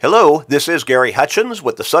Hello, this is Gary Hutchins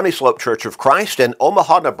with the Sunny Slope Church of Christ in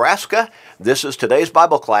Omaha, Nebraska. This is today's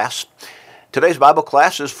Bible class. Today's Bible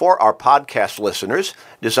class is for our podcast listeners,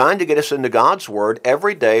 designed to get us into God's Word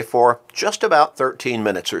every day for just about 13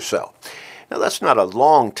 minutes or so. Now, that's not a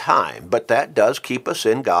long time, but that does keep us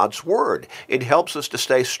in God's Word. It helps us to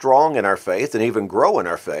stay strong in our faith and even grow in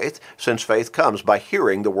our faith, since faith comes by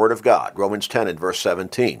hearing the Word of God, Romans 10 and verse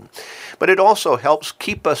 17. But it also helps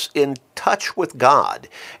keep us in touch with God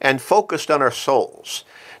and focused on our souls.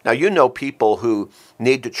 Now, you know people who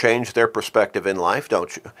need to change their perspective in life,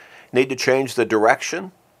 don't you? Need to change the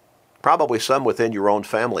direction? Probably some within your own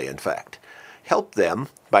family, in fact. Help them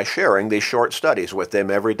by sharing these short studies with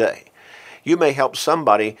them every day. You may help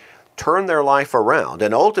somebody turn their life around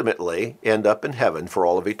and ultimately end up in heaven for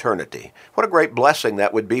all of eternity. What a great blessing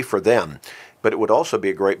that would be for them, but it would also be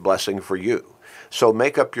a great blessing for you. So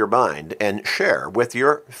make up your mind and share with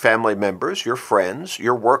your family members, your friends,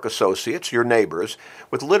 your work associates, your neighbors,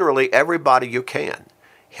 with literally everybody you can.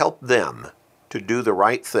 Help them to do the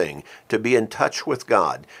right thing, to be in touch with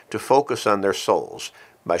God, to focus on their souls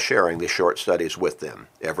by sharing these short studies with them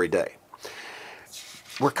every day.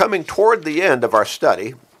 We're coming toward the end of our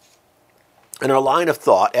study and our line of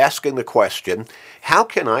thought, asking the question, how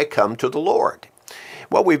can I come to the Lord?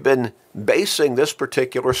 Well, we've been basing this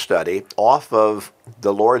particular study off of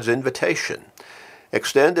the Lord's invitation,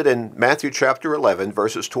 extended in Matthew chapter 11,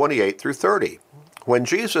 verses 28 through 30, when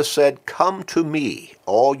Jesus said, "Come to me,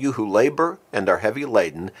 all you who labor and are heavy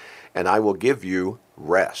laden, and I will give you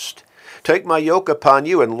rest. Take my yoke upon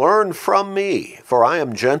you and learn from me, for I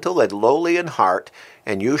am gentle and lowly in heart,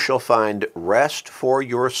 and you shall find rest for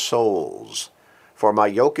your souls. For my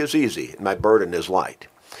yoke is easy and my burden is light."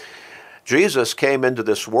 Jesus came into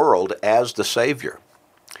this world as the Savior.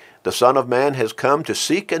 The Son of Man has come to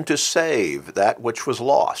seek and to save that which was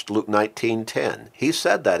lost, Luke 19:10. He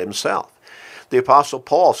said that himself. The Apostle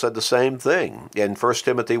Paul said the same thing in 1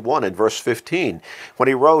 Timothy 1 and verse 15, when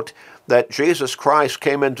he wrote that Jesus Christ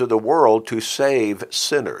came into the world to save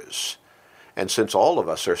sinners. And since all of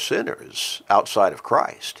us are sinners outside of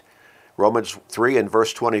Christ, Romans 3 and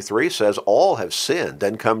verse 23 says, all have sinned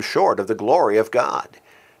and come short of the glory of God.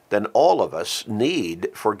 Then all of us need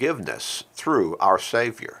forgiveness through our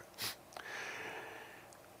Savior.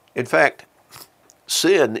 In fact,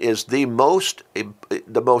 sin is the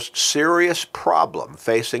most serious problem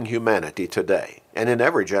facing humanity today and in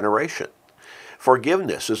every generation.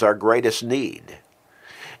 Forgiveness is our greatest need.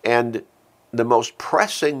 And the most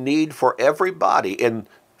pressing need for everybody, and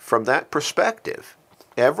from that perspective,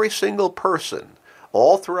 every single person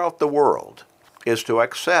all throughout the world is to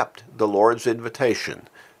accept the Lord's invitation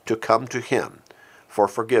to come to Him for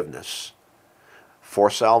forgiveness, for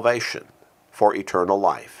salvation, for eternal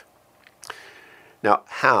life. Now,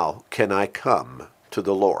 how can I come to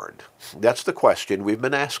the Lord? That's the question we've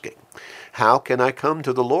been asking. How can I come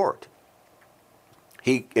to the Lord?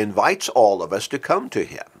 He invites all of us to come to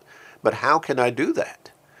Him. But how can I do that?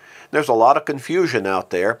 There's a lot of confusion out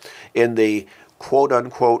there in the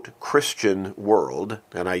quote-unquote Christian world,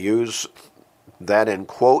 and I use that in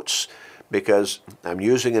quotes because I'm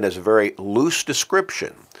using it as a very loose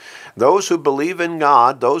description. Those who believe in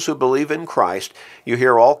God, those who believe in Christ, you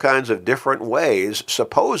hear all kinds of different ways,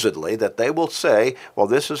 supposedly, that they will say, well,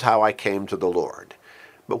 this is how I came to the Lord.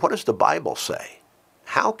 But what does the Bible say?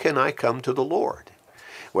 How can I come to the Lord?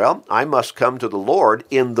 Well, I must come to the Lord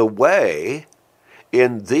in the way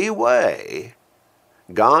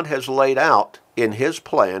God has laid out in His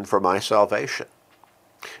plan for my salvation.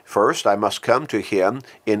 First, I must come to Him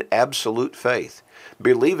in absolute faith,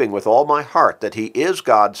 believing with all my heart that He is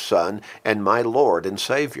God's Son and my Lord and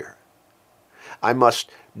Savior. I must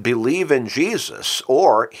believe in Jesus,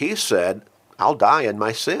 or He said, I'll die in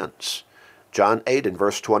my sins. John 8 and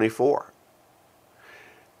verse 24.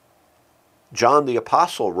 John the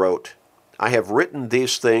Apostle wrote, I have written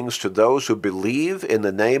these things to those who believe in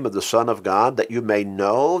the name of the Son of God, that you may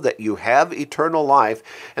know that you have eternal life,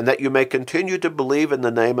 and that you may continue to believe in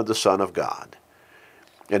the name of the Son of God.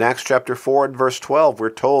 In Acts chapter 4 and verse 12, we're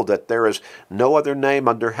told that there is no other name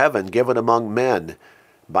under heaven given among men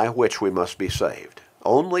by which we must be saved,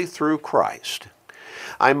 only through Christ.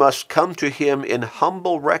 I must come to Him in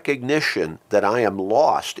humble recognition that I am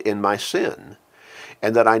lost in my sin,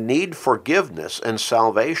 and that I need forgiveness and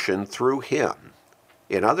salvation through Him.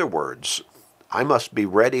 In other words, I must be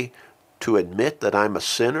ready to admit that I'm a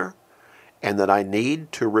sinner and that I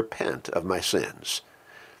need to repent of my sins.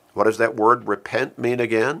 What does that word repent mean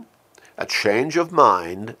again? A change of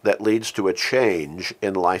mind that leads to a change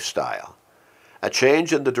in lifestyle. A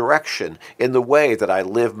change in the direction, in the way that I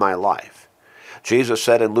live my life. Jesus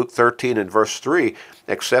said in Luke 13 and verse 3,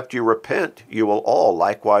 "Except you repent, you will all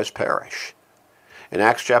likewise perish." In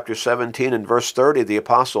Acts chapter 17 and verse 30, the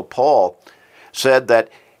Apostle Paul said that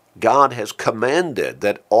God has commanded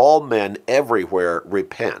that all men everywhere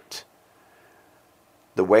repent.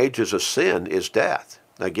 The wages of sin is death.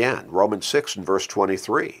 Again, Romans 6 and verse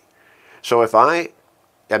 23. So if I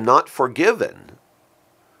am not forgiven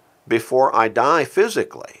before I die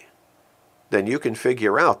physically, then you can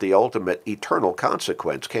figure out the ultimate eternal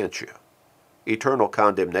consequence, can't you? Eternal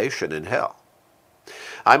condemnation in hell.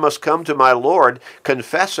 I must come to my Lord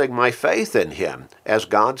confessing my faith in him as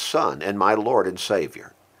God's Son and my Lord and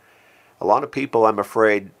Savior. A lot of people, I'm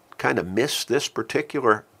afraid, kind of miss this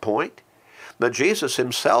particular point. But Jesus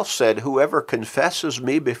himself said, "Whoever confesses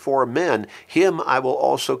me before men, him I will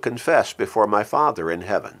also confess before my Father in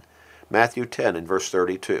heaven." Matthew 10 and verse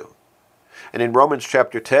 32. And in Romans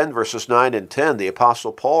chapter 10, verses 9 and 10, the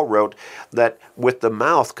Apostle Paul wrote that with the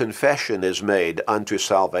mouth confession is made unto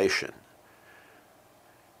salvation.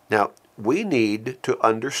 Now, we need to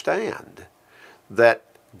understand that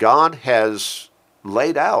God has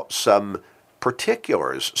laid out some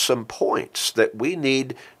particulars, some points that we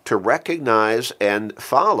need to recognize and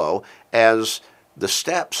follow as the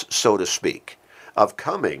steps, so to speak, of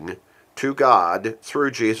coming to God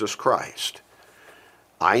through Jesus Christ.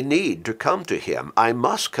 I need to come to him. I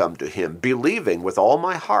must come to him, believing with all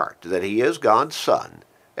my heart that he is God's Son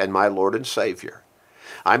and my Lord and Savior.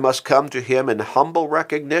 I must come to him in humble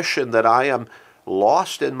recognition that I am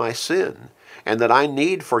lost in my sin and that I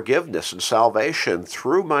need forgiveness and salvation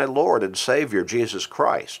through my Lord and Savior, Jesus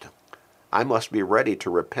Christ. I must be ready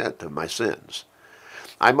to repent of my sins.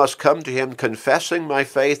 I must come to him confessing my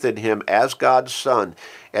faith in him as God's Son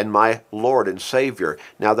and my Lord and Savior.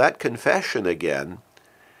 Now that confession, again,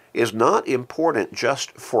 is not important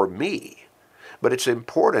just for me, but it's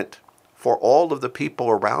important for all of the people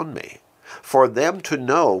around me, for them to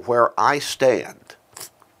know where I stand,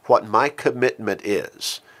 what my commitment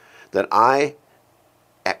is, that I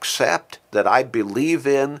accept, that I believe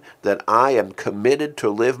in, that I am committed to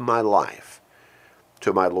live my life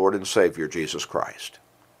to my Lord and Savior, Jesus Christ.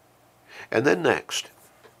 And then next,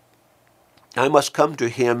 I must come to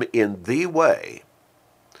him in the way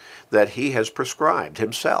that he has prescribed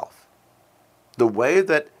himself, the way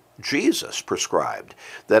that Jesus prescribed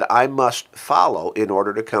that I must follow in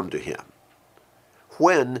order to come to him.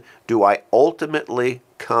 When do I ultimately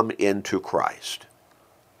come into Christ?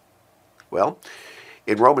 Well,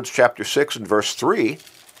 in Romans chapter 6 and verse 3,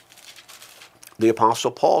 the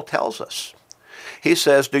Apostle Paul tells us. He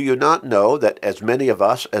says, "Do you not know that as many of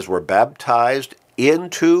us as were baptized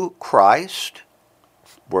into Christ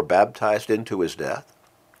were baptized into his death?"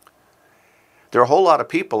 There are a whole lot of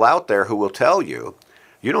people out there who will tell you,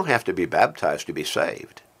 you don't have to be baptized to be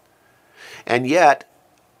saved. And yet,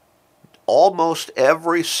 almost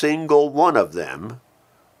every single one of them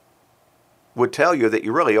would tell you that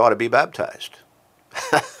you really ought to be baptized.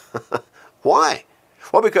 Why?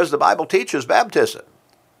 Well, because the Bible teaches baptism.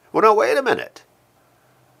 Well, no, wait a minute.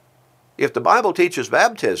 If the Bible teaches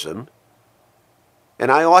baptism,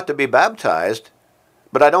 and I ought to be baptized,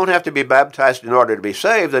 but I don't have to be baptized in order to be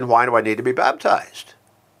saved, then why do I need to be baptized?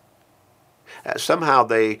 Somehow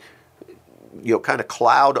they kind of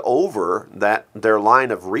cloud over their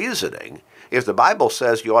line of reasoning. If the Bible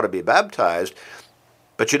says you ought to be baptized,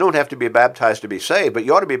 but you don't have to be baptized to be saved, but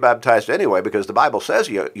you ought to be baptized anyway because the Bible says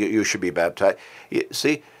you should be baptized.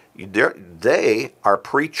 See, they are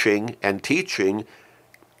preaching and teaching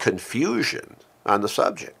confusion on the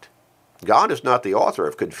subject. God is not the author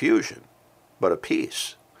of confusion, but of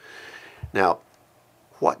peace. Now,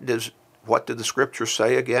 what did the Scripture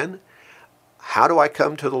say again? How can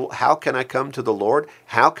I come to the Lord?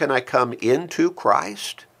 How can I come into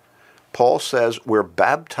Christ? Paul says we're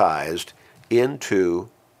baptized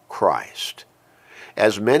into Christ.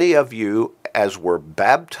 As many of you as were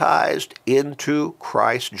baptized into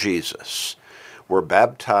Christ Jesus were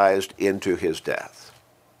baptized into his death.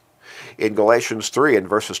 In Galatians 3 in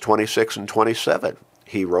verses 26 and 27,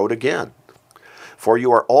 he wrote again, "For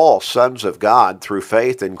you are all sons of God through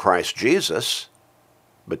faith in Christ Jesus."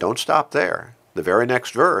 But don't stop there. The very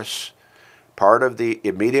next verse, part of the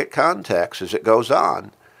immediate context as it goes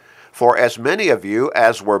on, "For as many of you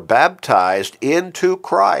as were baptized into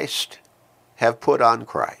Christ have put on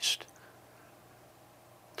Christ."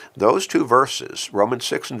 Those two verses, Romans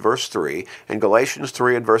 6 and verse 3 and Galatians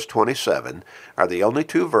 3 and verse 27, are the only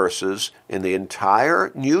two verses in the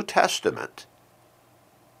entire New Testament,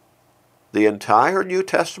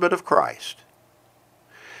 of Christ,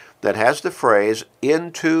 that has the phrase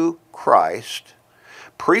 "into Christ"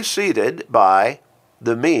 preceded by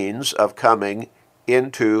the means of coming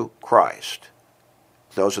into Christ.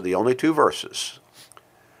 Those are the only two verses.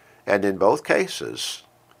 And in both cases,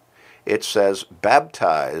 it says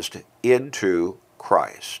baptized into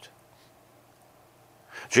Christ.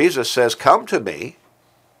 Jesus says, come to me,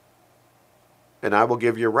 and I will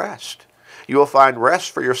give you rest. You will find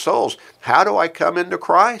rest for your souls. How do I come into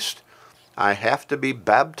Christ? I have to be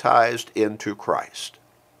baptized into Christ.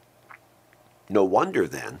 No wonder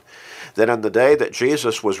then that on the day that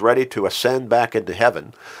Jesus was ready to ascend back into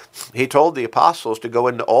heaven, he told the apostles to go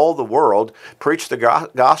into all the world, preach the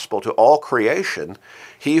gospel to all creation.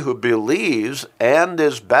 He who believes and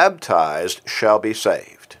is baptized shall be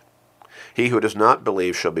saved. He who does not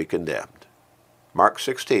believe shall be condemned. Mark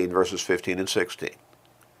 16, verses 15 and 16.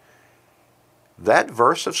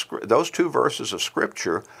 Those two verses of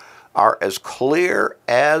Scripture are as clear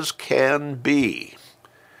as can be.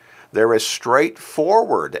 They're as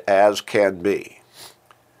straightforward as can be.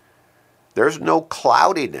 There's no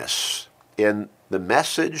cloudiness in the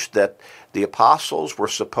message that the apostles were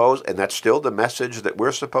supposed, and that's still the message that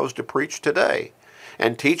we're supposed to preach today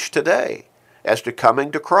and teach today as to coming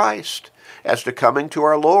to Christ, as to coming to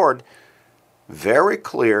our Lord. Very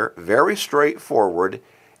clear, very straightforward.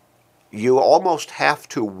 You almost have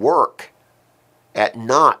to work at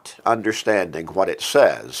not understanding what it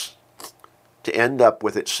says to end up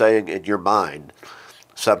with it saying in your mind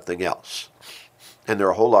something else. And there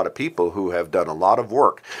are a whole lot of people who have done a lot of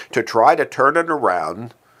work to try to turn it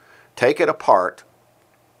around, take it apart,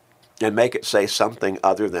 and make it say something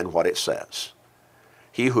other than what it says.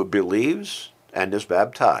 He who believes and is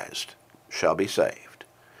baptized shall be saved.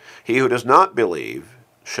 He who does not believe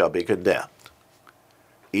shall be condemned.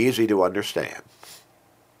 Easy to understand.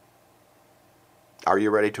 Are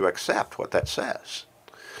you ready to accept what that says?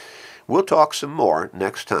 We'll talk some more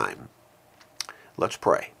next time. Let's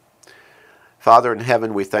pray. Father in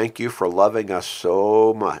heaven, we thank you for loving us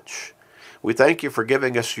so much. We thank you for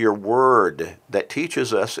giving us your word that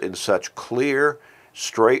teaches us in such clear,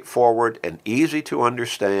 straightforward, and easy to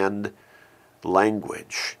understand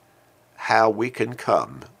language how we can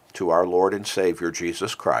come to our Lord and Savior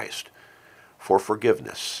Jesus Christ for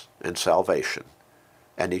forgiveness and salvation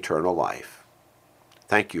and eternal life.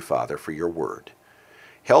 Thank you, Father, for your word.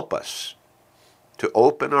 Help us to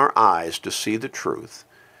open our eyes to see the truth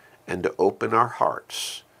and to open our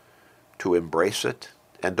hearts to embrace it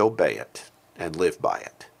and obey it and live by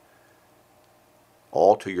it.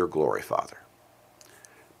 All to your glory, Father.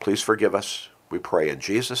 Please forgive us, we pray in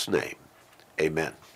Jesus' name. Amen.